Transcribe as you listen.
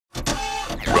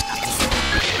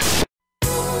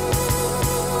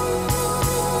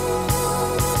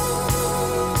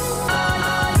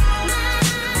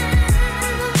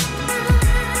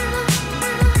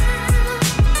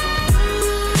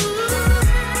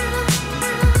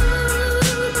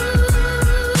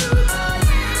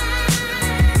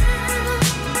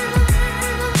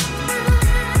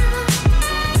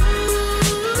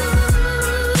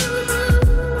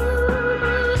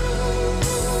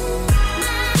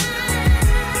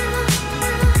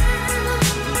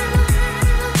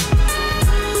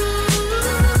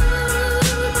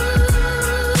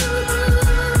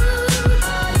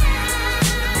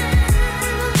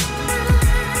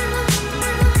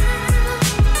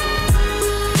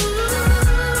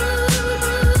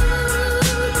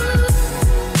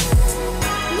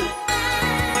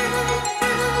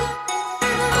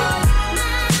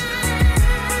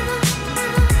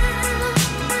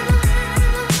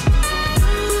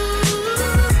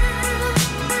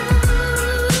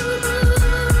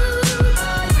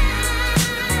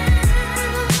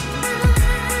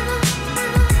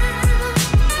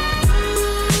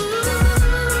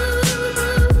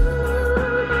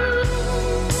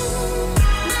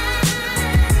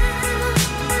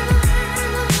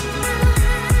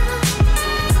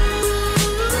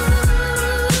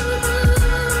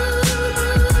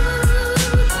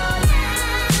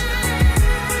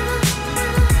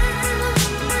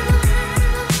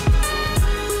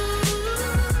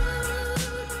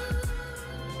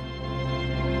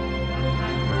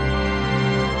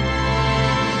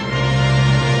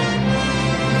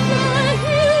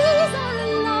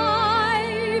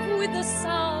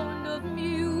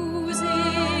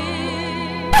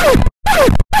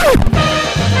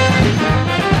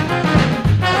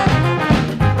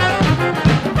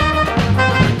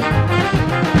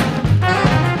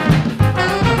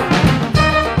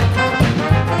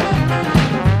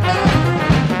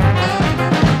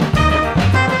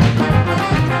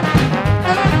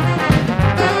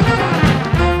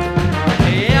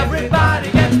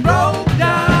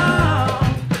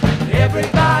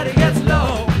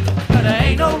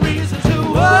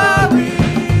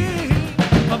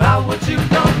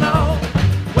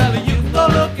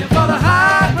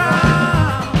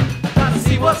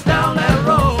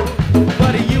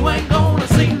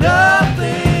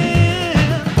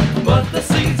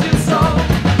the seeds you sow.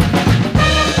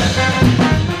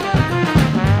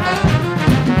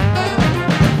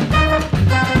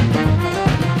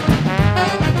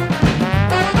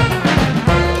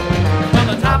 From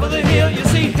the top of the hill you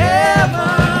see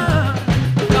heaven.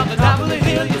 From the top of the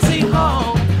hill you see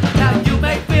home. Now you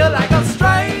may feel like a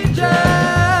stranger,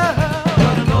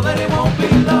 but I know that it won't be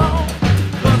long.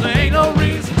 'Cause there ain't no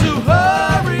reason to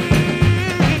hurry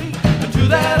to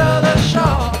that other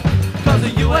shore. 'Cause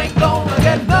you ain't gonna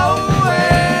get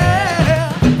nowhere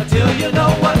until you know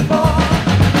what for.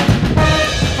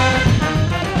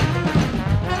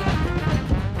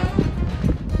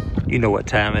 You know what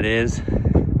time it is.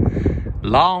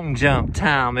 Long jump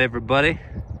time, everybody.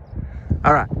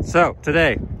 All right, so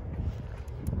today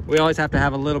we always have to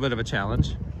have a little bit of a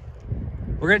challenge.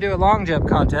 We're gonna do a long jump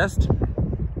contest.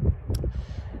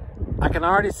 I can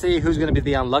already see who's gonna be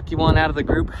the unlucky one out of the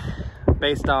group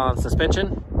based on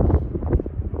suspension.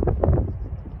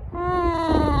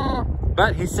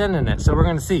 But he's sending it, so we're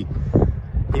gonna see.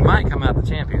 He might come out the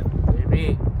champion.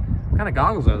 Maybe. What kind of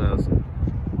goggles are those?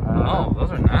 Oh,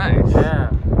 those are nice. Yeah.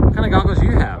 What kind of goggles do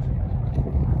you have?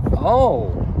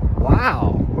 Oh,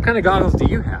 wow. What kind of goggles do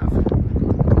you have?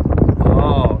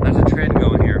 Oh, there's a trend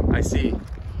going here. I see.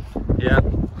 Yep.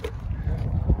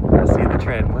 I see the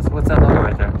trend. What's that logo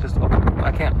right there? Just open.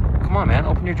 I can't. Come on, man.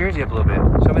 Open your jersey up a little bit.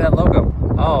 Show me that logo.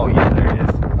 Oh, yeah, there it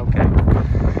is. Okay.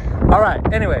 All right.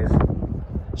 Anyways,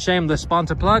 shameless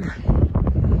sponsor plug.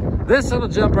 This little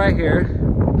jump right here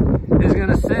is going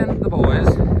to send the boys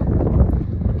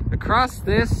across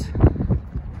this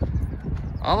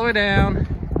all the way down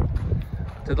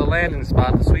to the landing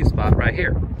spot, the sweet spot right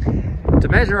here. To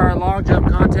measure our long jump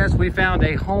contest, we found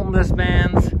a homeless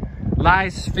man's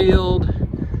lice-filled,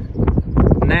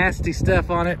 nasty stuff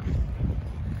on it.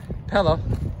 Pella.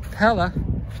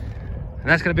 And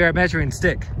that's gonna be our measuring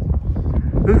stick.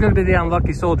 Who's gonna be the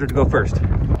unlucky soldier to go first?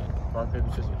 Rock, paper,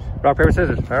 scissors. Rock, paper,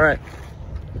 scissors. All right.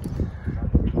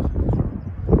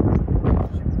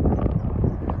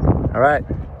 All right.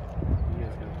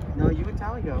 No, you and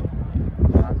Talin go.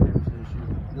 Rock, paper, scissors,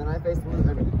 shoot. Then I face the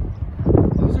loser.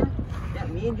 Loser? Yeah,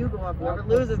 me and you go up. Whoever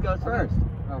loses goes first.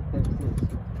 Rock, paper,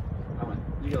 scissors. I win.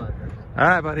 You go on first. All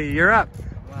right, buddy, you're up.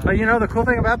 Wow. But you know the cool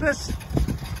thing about this?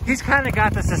 He's kind of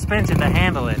got the suspension to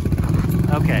handle it.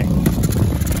 Okay.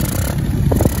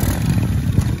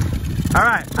 All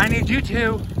right, I need you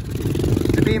two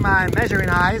to be my measuring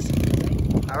eyes.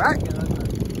 All right?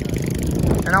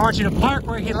 And I want you to park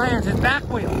where he lands his back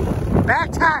wheel.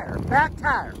 Back tire.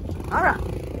 All right.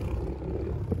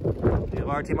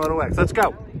 RTMOTOX, let's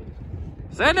go.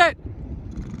 Send it.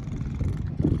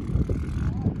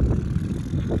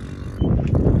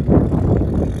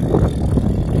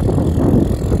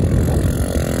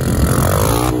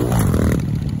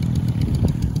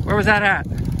 Where was that at?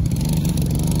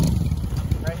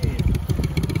 Right here.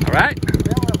 All right.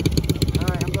 All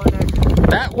right, I'm going next.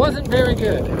 That wasn't very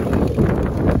good.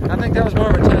 I think that was more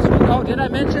of a test run. Oh, did I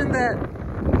mention that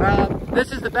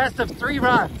this is the best of 3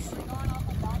 runs?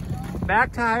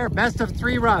 Back tire, best of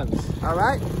 3 runs. All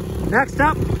right. Next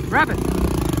up, Revin.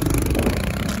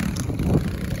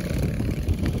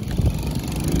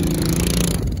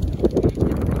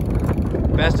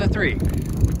 Best of 3.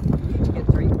 Get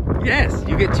 3. Yes,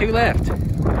 you get 2 left.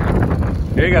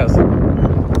 Here he goes.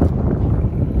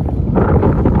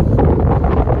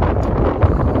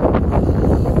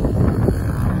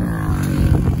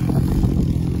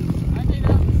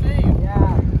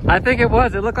 I think it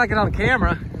was. It looked like it on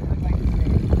camera.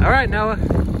 All right, Noah.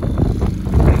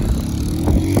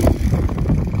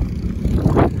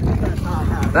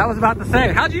 That was about the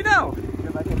same. How'd you know?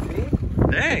 If I can see.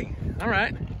 Dang. All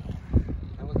right.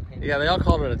 Yeah, they all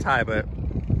called it a tie, but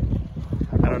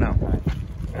I don't know.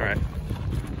 All right.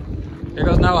 Here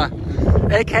goes Noah,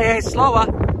 AKA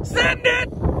Slowa. Send it!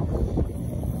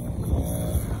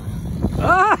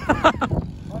 Ah!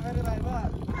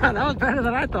 That was better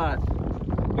than I thought.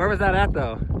 Where was that at,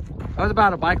 though? I was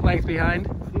about a bike length behind.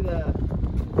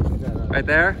 Right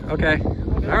there? Okay.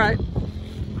 All right.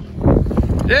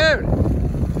 Dude!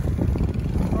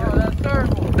 Oh, that's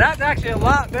terrible. That's actually a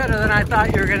lot better than I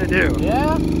thought you were going to do.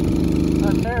 Yeah?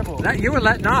 That's terrible. You were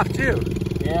letting off, too.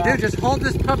 Yeah. Dude, just hold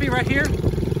this puppy right here.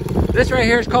 This right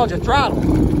here is called your throttle.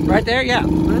 Right there? Yeah.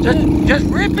 Just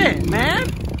rip it, man.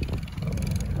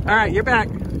 All right, you're back.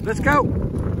 Let's go.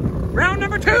 Round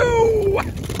number 2.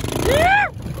 Yeah.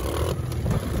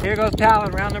 Here goes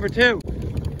Talin, round number 2.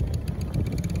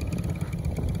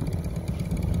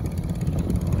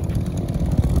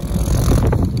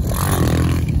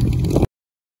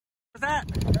 What's that?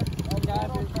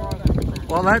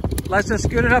 Well, let's just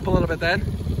scoot it up a little bit then.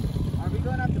 Are we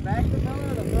going up the back of the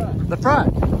motor or the front? The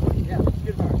front? Yeah,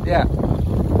 good part. Yeah.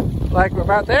 Like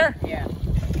about there? Yeah.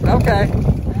 Okay.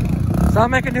 So I'll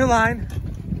make a new line.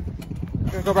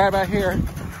 Gonna go right about here.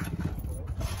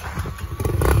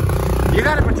 You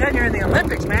gotta pretend you're in the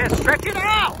Olympics, man. Stretch it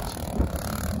out.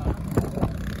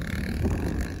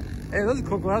 Hey, those are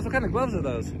cool gloves. What kind of gloves are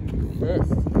those?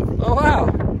 Fist. Oh, wow.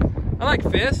 I like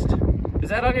Fist. Is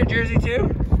that on your jersey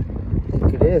too? I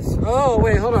think it is. Oh,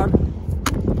 wait, hold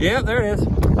on. Yeah, there it is.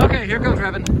 Okay, here comes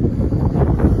Revin.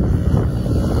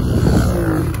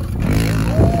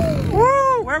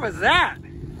 Woo! Where was that?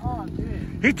 Oh,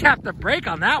 dude. He tapped the brake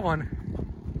on that one.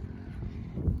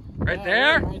 Right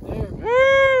there? Right there.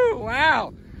 Woo!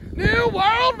 Wow. New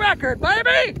world record,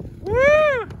 baby!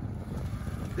 Woo!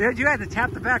 Dude, you had to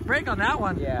tap the back brake on that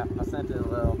one. Yeah, I sent it a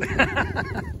little.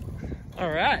 All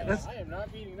right, I am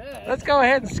not beating that. let's go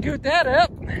ahead and scoot that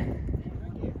up.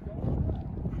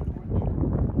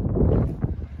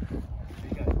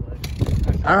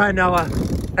 All right, Noah.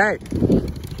 Hey,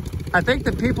 I think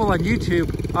the people on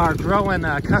YouTube are growing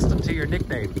accustomed to your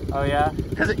nickname. Oh, yeah?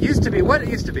 Because it used to be, what it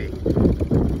used to be?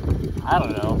 I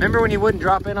don't know. Remember when you wouldn't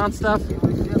drop in on stuff? It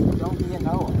was just don't be a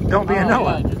Noah. Don't be a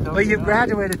Noah. Yeah, But you've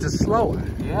graduated to Slowa.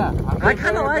 Yeah. I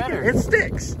kind of like it. It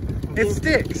sticks. It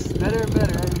sticks. Better and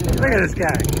better every day. Look at this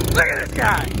guy. Look at this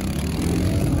guy.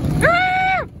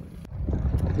 Woo!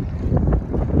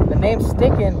 The name's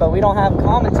sticking, but we don't have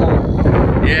comments on it.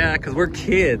 Yeah, because we're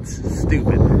kids.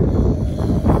 Stupid.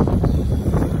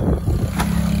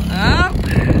 Oh,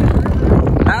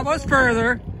 that was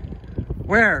further.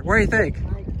 Where? Where do you think?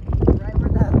 Right where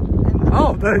that.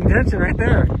 Oh, the intention right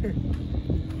there.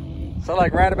 So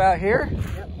like right about here?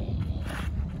 Yep.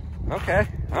 Okay.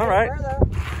 All right.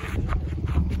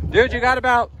 Dude, you got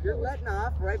about... You're letting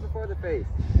off right before the face.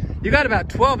 You got about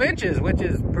 12 inches, which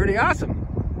is pretty awesome.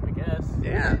 I guess.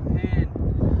 Yeah.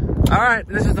 All right,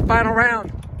 this is the final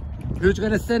round. Who's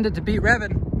gonna send it to beat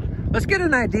Revin? Let's get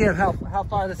an idea of how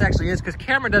far this actually is, because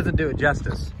camera doesn't do it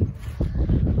justice.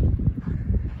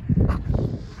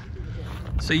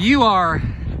 So you are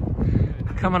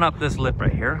coming up this lip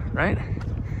right here, right?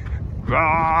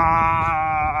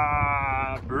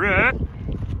 Brett.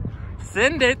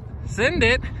 Send it, send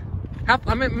it. I'm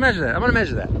gonna measure that, I'm gonna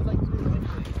measure that.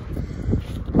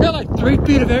 Got like 3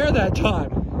 feet of air that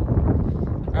time.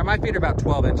 All right, my feet are about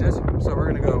 12 inches. So we're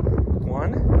gonna go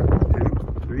 1, 2,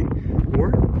 3,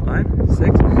 4, 5, 6,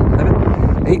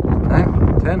 7, 8,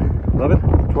 9, 10, 11,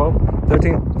 12,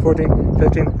 13, 14,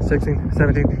 15, 16,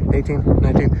 17, 18,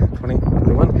 19, 20,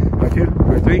 21, 22,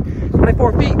 23,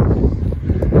 24 feet.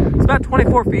 It's about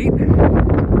 24 feet.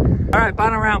 All right,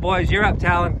 final round, boys. You're up,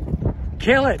 Talin.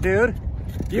 Kill it, dude.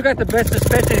 You got the best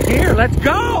suspension here. Let's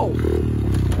go.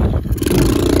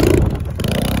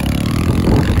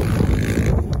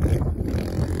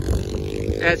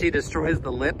 As he destroys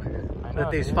the lip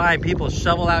that these fine people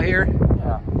shovel out here.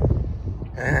 Yeah.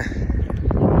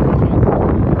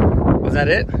 Was that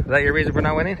it? Was that your reason for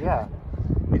not winning? Yeah.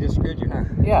 He just screwed you, huh?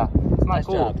 Yeah. It's Nice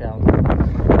cool. job,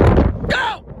 Talin.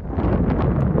 Go!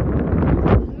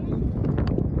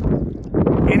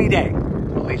 Any day,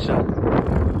 Alicia.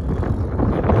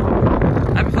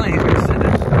 I have a feeling he's gonna send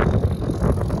it.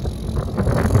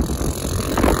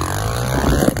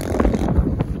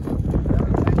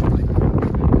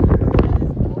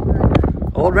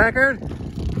 Old record?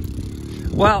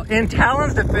 Well, in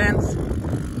Talin's defense,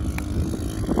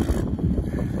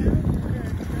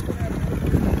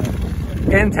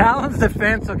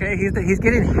 okay, he's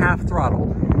getting half throttle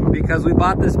because we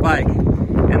bought this bike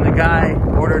and the guy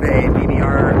ordered a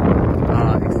BBR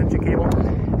extension cable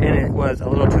and it was a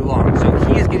little too long. So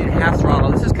he is getting half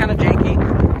throttle. This is kind of janky,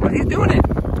 but he's doing it.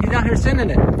 He's out here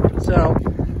sending it. So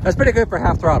that's pretty good for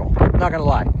half throttle. Not gonna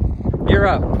lie. You're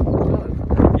up.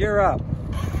 You're up.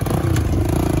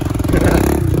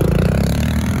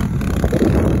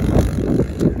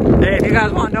 Hey, if you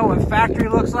guys want to know what factory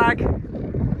looks like,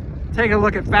 take a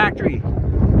look at factory.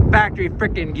 Factory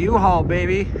freaking U-Haul,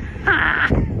 baby.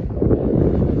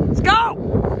 Let's go!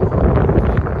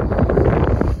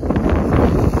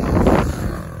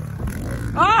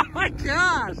 Oh my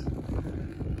gosh!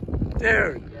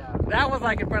 Dude, that was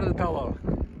like in front of the pillow.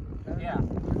 Yeah.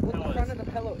 Well, the front of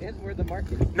the pillow is where the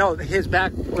mark is. No, his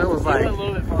back, it was like... a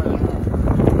little bit farther.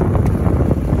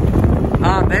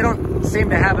 They don't seem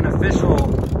to have an official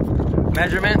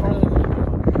measurement.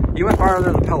 You went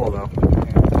farther than the pillow though.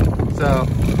 So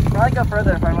Probably go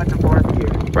further if I went to 4th gear.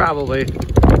 probably.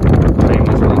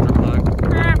 Shameless sponsor plug.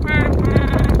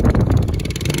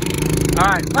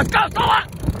 Alright, let's go, Slowa!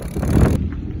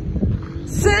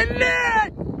 Send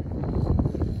it!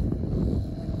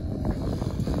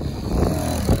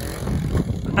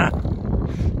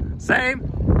 Same.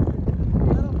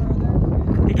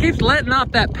 keeps letting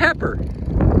off that pepper.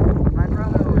 My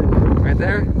brother would. Right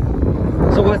there.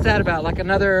 So what's that about? Like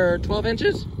another 12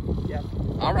 inches? Yeah.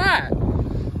 All right.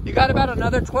 You got about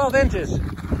another 12 inches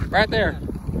right there.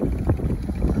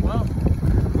 Well,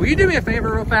 will you do me a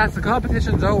favor real fast? The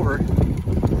competition's over.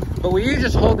 But will you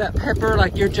just hold that pepper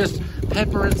like you're just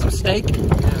peppering some steak? Yeah.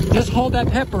 Just hold that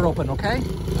pepper open, okay?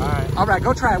 all right. All right,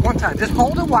 go try it one time. Just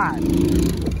hold it wide.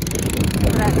 Look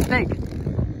at that steak.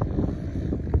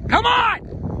 Come on!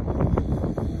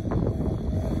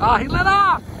 Oh, he let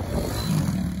off!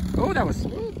 Oh, that was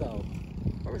smooth though.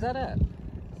 Where was that at?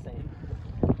 Same.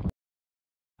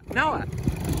 Noah,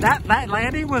 that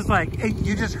landing was like,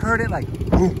 you just heard it like,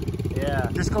 boom. Yeah.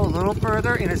 Just go a little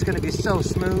further and it's gonna be so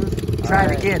smooth. Try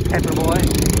it again, Pepper Boy.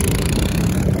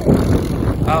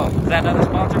 Oh, is that another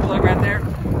sponsor plug right there?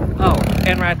 Oh,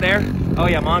 and right there? Oh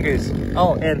yeah, Mongoose.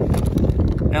 Oh, and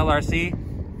LRC,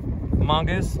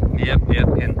 Mongoose. Yep,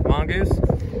 and Mongoose.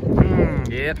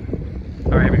 Yep.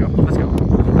 All right, here we go. Let's go.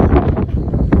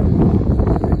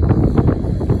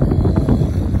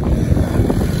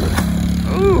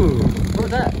 Ooh, what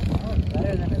was that? Oh,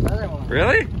 better than his other one.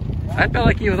 Really? I felt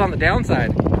like he was on the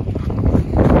downside.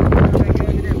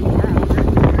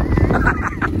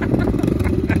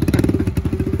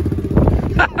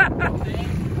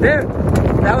 Dude,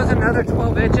 that was another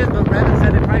 12 inches, but Revin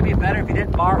said it'd probably be better if you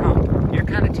didn't bar hump. You're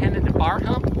kind of tending to bar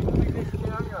hump. Ooh,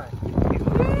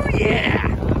 yeah.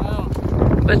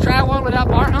 Let's try one without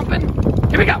bar humping.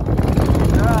 Here we go. All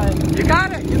right. You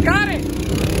got it. You got it.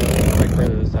 Break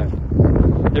further this time.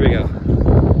 Here we go.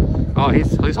 Oh,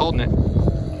 he's holding it.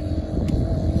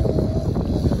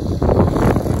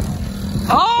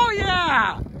 Oh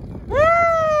yeah!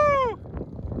 Woo!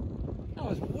 That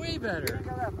was way better. He didn't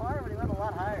go that far, but he went a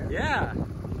lot higher. Yeah.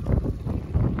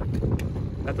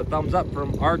 That's a thumbs up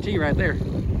from RT right there.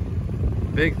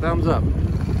 Big thumbs up.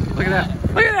 Look at that.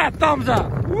 Look at that thumbs up.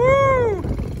 Woo!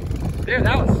 Dude,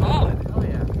 that was solid. Oh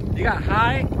yeah. You got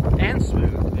high and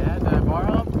smooth. Yeah, did I bar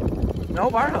hump? No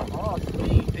bar hump. Oh,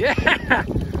 sweet. Yeah.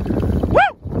 Woo!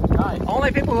 Nice.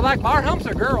 Only people who like bar humps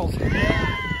are girls.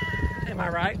 Am I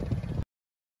right?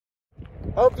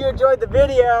 Hope you enjoyed the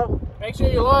video. Make sure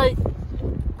you like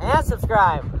and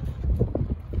subscribe.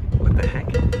 What the heck?